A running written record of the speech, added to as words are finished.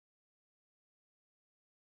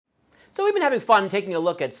So we've been having fun taking a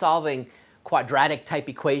look at solving quadratic type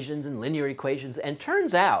equations and linear equations, and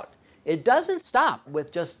turns out it doesn't stop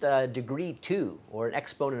with just degree 2 or an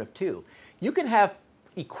exponent of 2. You can have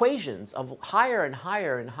equations of higher and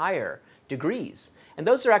higher and higher degrees. And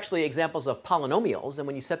those are actually examples of polynomials, and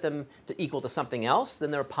when you set them to equal to something else, then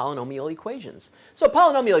they're polynomial equations. So a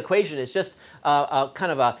polynomial equation is just a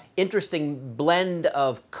kind of an interesting blend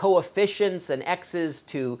of coefficients and x's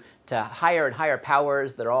to higher and higher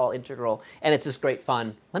powers that are all integral, and it's just great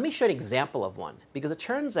fun. Let me show you an example of one, because it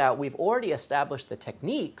turns out we've already established the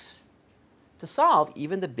techniques to solve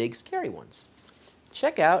even the big scary ones.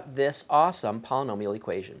 Check out this awesome polynomial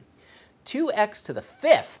equation. 2x to the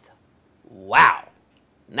 5th, wow!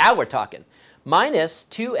 Now we're talking. Minus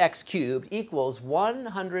 2x cubed equals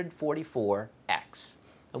 144x.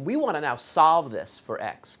 And we want to now solve this for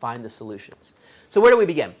x, find the solutions. So where do we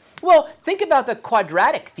begin? Well, think about the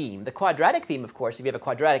quadratic theme. The quadratic theme, of course, if you have a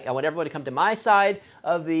quadratic, I want everyone to come to my side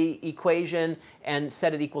of the equation and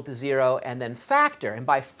set it equal to 0 and then factor. And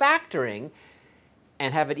by factoring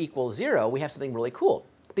and have it equal 0, we have something really cool.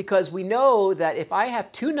 Because we know that if I have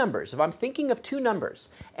two numbers, if I'm thinking of two numbers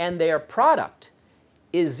and their product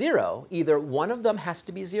is 0, either one of them has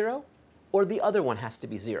to be 0 or the other one has to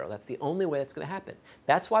be 0. That's the only way it's going to happen.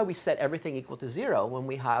 That's why we set everything equal to 0 when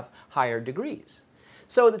we have higher degrees.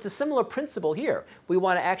 So it's a similar principle here. We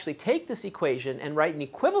want to actually take this equation and write an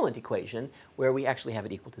equivalent equation where we actually have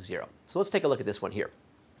it equal to 0. So let's take a look at this one here.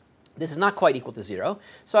 This is not quite equal to 0.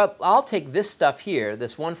 So I'll take this stuff here,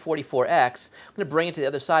 this 144x, I'm going to bring it to the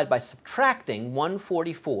other side by subtracting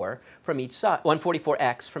 144 from each side,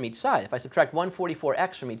 144x from each side. If I subtract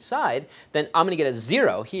 144x from each side, then I'm going to get a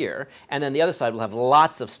 0 here, and then the other side will have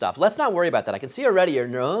lots of stuff. Let's not worry about that. I can see already you're,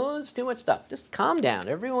 no, it's too much stuff. Just calm down.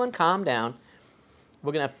 Everyone calm down.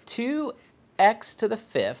 We're going to have 2x to the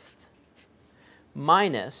 5th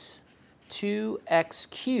minus 2x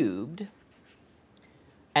cubed.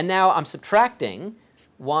 And now I'm subtracting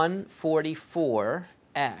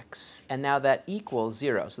 144x, and now that equals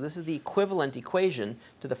 0. So this is the equivalent equation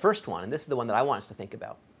to the first one, and this is the one that I want us to think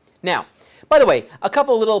about. Now, by the way, a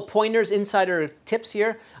couple little pointers, insider tips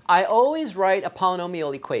here. I always write a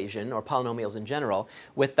polynomial equation, or polynomials in general,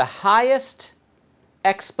 with the highest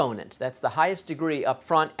exponent. That's the highest degree up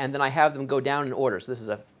front, and then I have them go down in order. So this is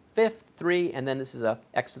a 5th, 3, and then this is a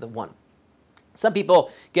x to the 1. Some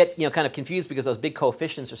people get kind of confused because those big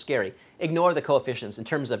coefficients are scary. Ignore the coefficients in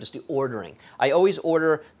terms of just the ordering. I always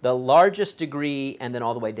order the largest degree and then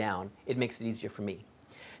all the way down. It makes it easier for me.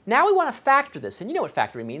 Now we want to factor this, and you know what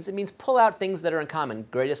factoring means. It means pull out things that are in common,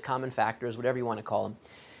 greatest common factors, whatever you want to call them.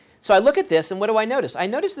 So I look at this, and what do I notice? I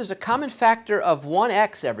notice there's a common factor of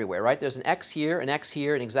 1x everywhere, right? There's an x here, and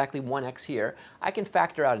exactly 1x here. I can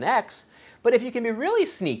factor out an x, but if you can be really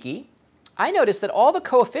sneaky, I notice that all the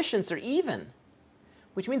coefficients are even,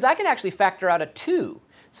 which means I can actually factor out a 2.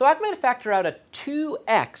 So I'm going to factor out a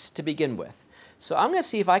 2x to begin with. So I'm going to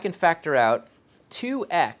see if I can factor out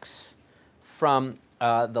 2x from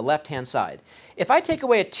the left-hand side. If I take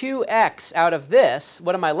away a 2x out of this,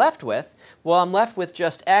 what am I left with? Well, I'm left with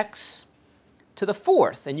just x to the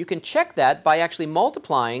 4th. And you can check that by actually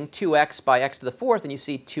multiplying 2x by x to the 4th, and you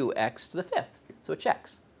see 2x to the 5th. So it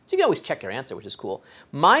checks. So you can always check your answer, which is cool.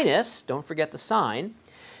 Minus, don't forget the sign.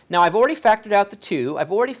 Now, I've already factored out the 2.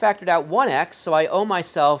 I've already factored out 1x, so I owe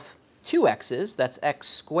myself 2 x's. That's x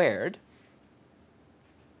squared.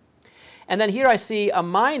 And then here I see a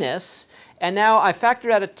minus, and now I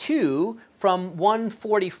factored out a 2 from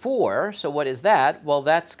 144. So what is that? Well,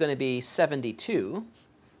 that's going to be 72.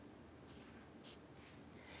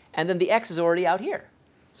 And then the x is already out here.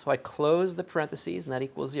 So I close the parentheses, and that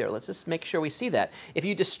equals 0. Let's just make sure we see that. If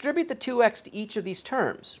you distribute the 2x to each of these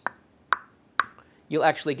terms, you'll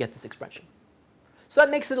actually get this expression. So that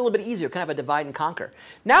makes it a little bit easier, kind of a divide and conquer.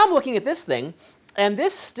 Now I'm looking at this thing, and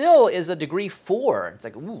this still is a degree 4. It's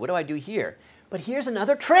like, ooh, what do I do here? But here's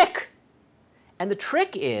another trick. And the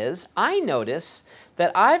trick is, I notice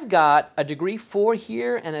that I've got a degree 4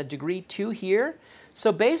 here and a degree 2 here.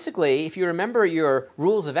 So basically, if you remember your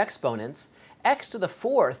rules of exponents, x to the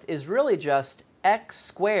 4th is really just x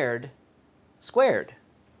squared squared.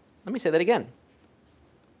 Let me say that again.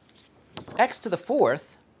 X to the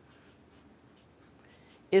 4th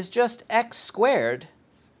is just x squared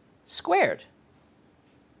squared.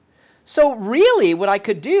 So really what I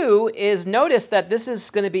could do is notice that this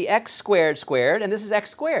is going to be x squared squared, and this is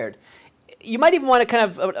x squared. You might even want to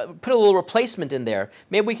kind of put a little replacement in there.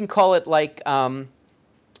 Maybe we can call it like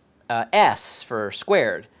s for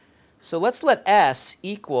squared. So let's let s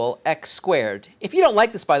equal x squared. If you don't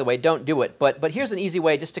like this, by the way, don't do it. But here's an easy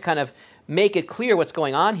way just to kind of make it clear what's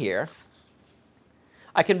going on here.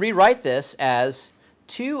 I can rewrite this as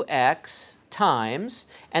 2x times,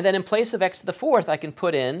 and then in place of x to the fourth, I can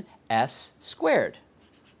put in s squared.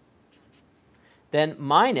 Then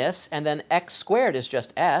minus, and then x squared is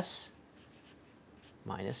just s,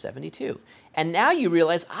 minus 72. And now you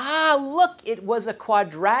realize, look, it was a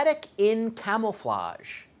quadratic in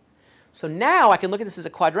camouflage. So now I can look at this as a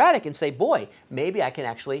quadratic and say, boy, maybe I can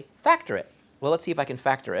actually factor it. Well, let's see if I can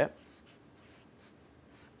factor it.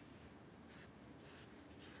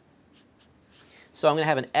 So I'm going to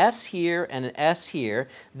have an s here and an s here.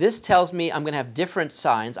 This tells me I'm going to have different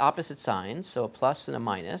signs, opposite signs, so a plus and a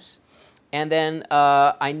minus. And then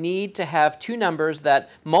I need to have two numbers that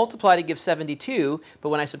multiply to give 72, but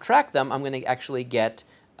when I subtract them, I'm going to actually get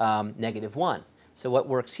 -1. So what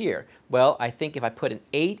works here? Well, I think if I put an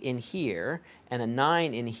 8 in here and a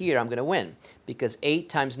 9 in here, I'm going to win, because 8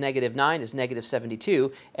 times -9 is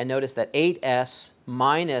 -72, and notice that 8s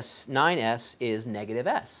minus 9s is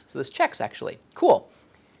 -s. So this checks, actually. Cool.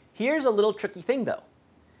 Here's a little tricky thing, though.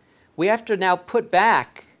 We have to now put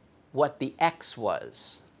back what the x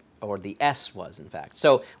was, or the s was, in fact.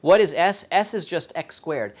 So what is s? S is just x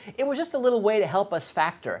squared. It was just a little way to help us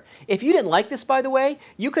factor. If you didn't like this, by the way,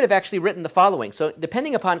 you could have actually written the following. So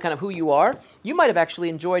depending upon kind of who you are, you might have actually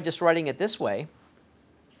enjoyed just writing it this way.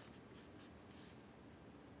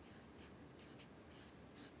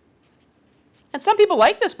 And some people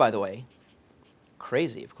like this, by the way.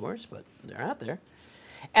 Crazy, of course, but they're out there.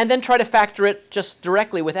 And then try to factor it just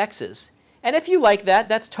directly with x's. And if you like that,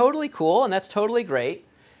 that's totally cool, and that's totally great.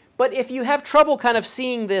 But if you have trouble kind of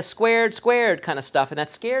seeing the squared kind of stuff and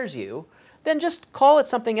that scares you, then just call it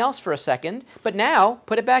something else for a second. But now,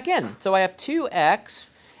 put it back in. So I have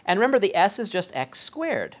 2x, and remember the s is just x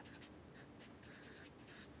squared.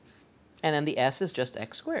 And then the s is just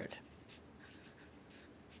x squared.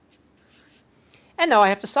 And now I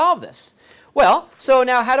have to solve this. Well, so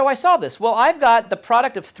now how do I solve this? Well, I've got the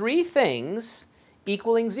product of three things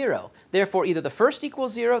equaling 0. Therefore, either the first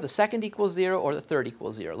equals 0, the second equals 0, or the third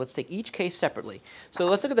equals 0. Let's take each case separately. So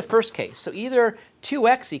let's look at the first case. So either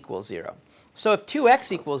 2x equals 0. So if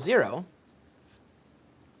 2x equals 0,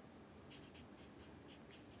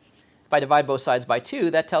 if I divide both sides by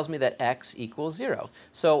 2, that tells me that x equals 0.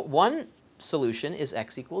 So one solution is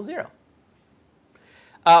x equals 0.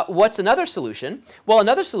 What's another solution? Well,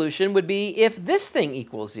 another solution would be if this thing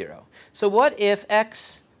equals 0. So what if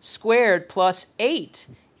x squared plus 8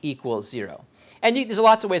 equals 0? And there's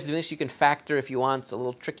lots of ways of doing this. You can factor if you want. It's a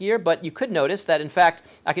little trickier. But you could notice that, in fact,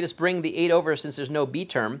 I could just bring the 8 over since there's no b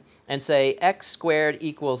term and say x squared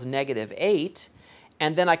equals -8.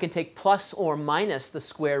 And then I can take plus or minus the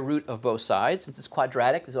square root of both sides. Since it's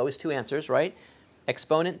quadratic, there's always two answers, right?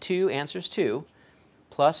 Exponent 2 answers 2.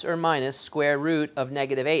 Plus or minus square root of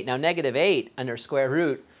 -8. Now, -8 under square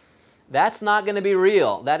root, that's not going to be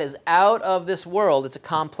real. That is out of this world. It's a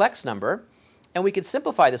complex number. And we could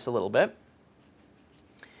simplify this a little bit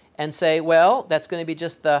and say, well, that's going to be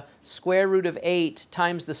just the square root of 8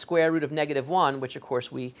 times the square root of -1, which, of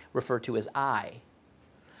course, we refer to as I.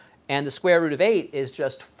 And the square root of 8 is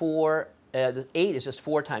just 4. The 8 is just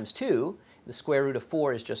 4 times 2. The square root of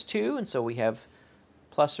 4 is just 2. And so we have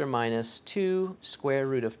plus or minus 2 square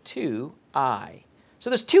root of 2i. So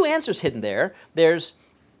there's two answers hidden there. There's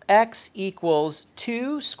x equals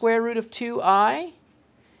 2 square root of 2i,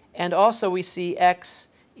 and also we see x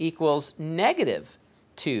equals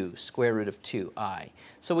 -2 square root of 2i.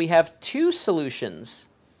 So we have two solutions,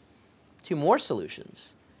 two more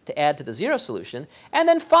solutions to add to the 0 solution. And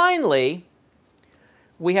then finally,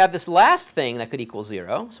 we have this last thing that could equal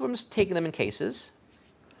 0. So we're just taking them in cases.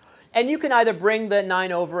 And you can either bring the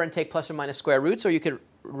 9 over and take plus or minus square roots, or you could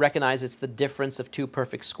recognize it's the difference of two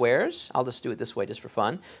perfect squares. I'll just do it this way just for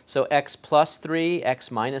fun. So x plus 3, x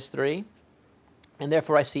minus 3. And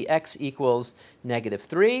therefore, I see x equals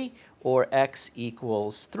 -3 or x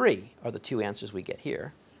equals 3 are the two answers we get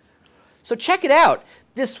here. So check it out.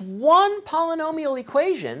 This one polynomial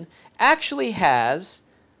equation actually has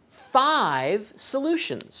 5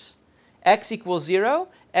 solutions. X equals 0.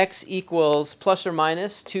 X equals plus or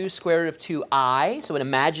minus 2 square root of 2i, so an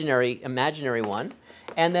imaginary one.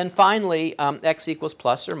 And then finally, x equals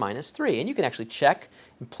plus or minus 3. And you can actually check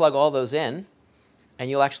and plug all those in, and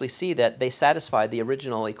you'll actually see that they satisfy the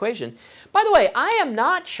original equation. By the way, I am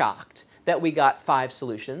not shocked that we got 5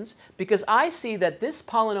 solutions, because I see that this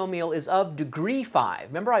polynomial is of degree 5.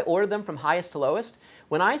 Remember, I ordered them from highest to lowest?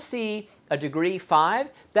 When I see a degree 5,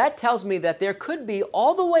 that tells me that there could be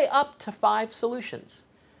all the way up to 5 solutions.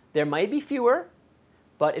 There might be fewer,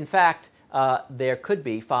 but in fact, there could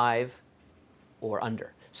be 5 or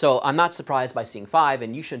under. So I'm not surprised by seeing 5,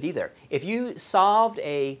 and you shouldn't either. If you solved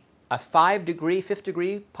a a 5-degree,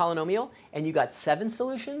 5th-degree polynomial, and you got 7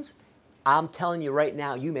 solutions, I'm telling you right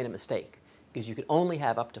now, you made a mistake, because you can only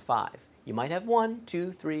have up to 5. You might have 1,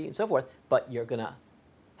 2, 3, and so forth, but you're going to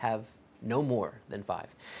have no more than 5.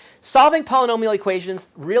 Solving polynomial equations,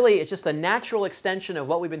 really, it's just a natural extension of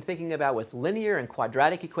what we've been thinking about with linear and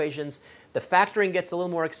quadratic equations. The factoring gets a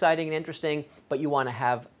little more exciting and interesting, but you want to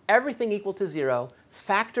have everything equal to 0,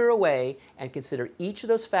 factor away, and consider each of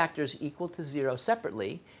those factors equal to 0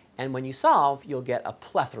 separately. And when you solve, you'll get a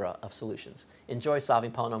plethora of solutions. Enjoy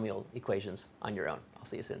solving polynomial equations on your own. I'll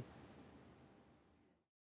see you soon.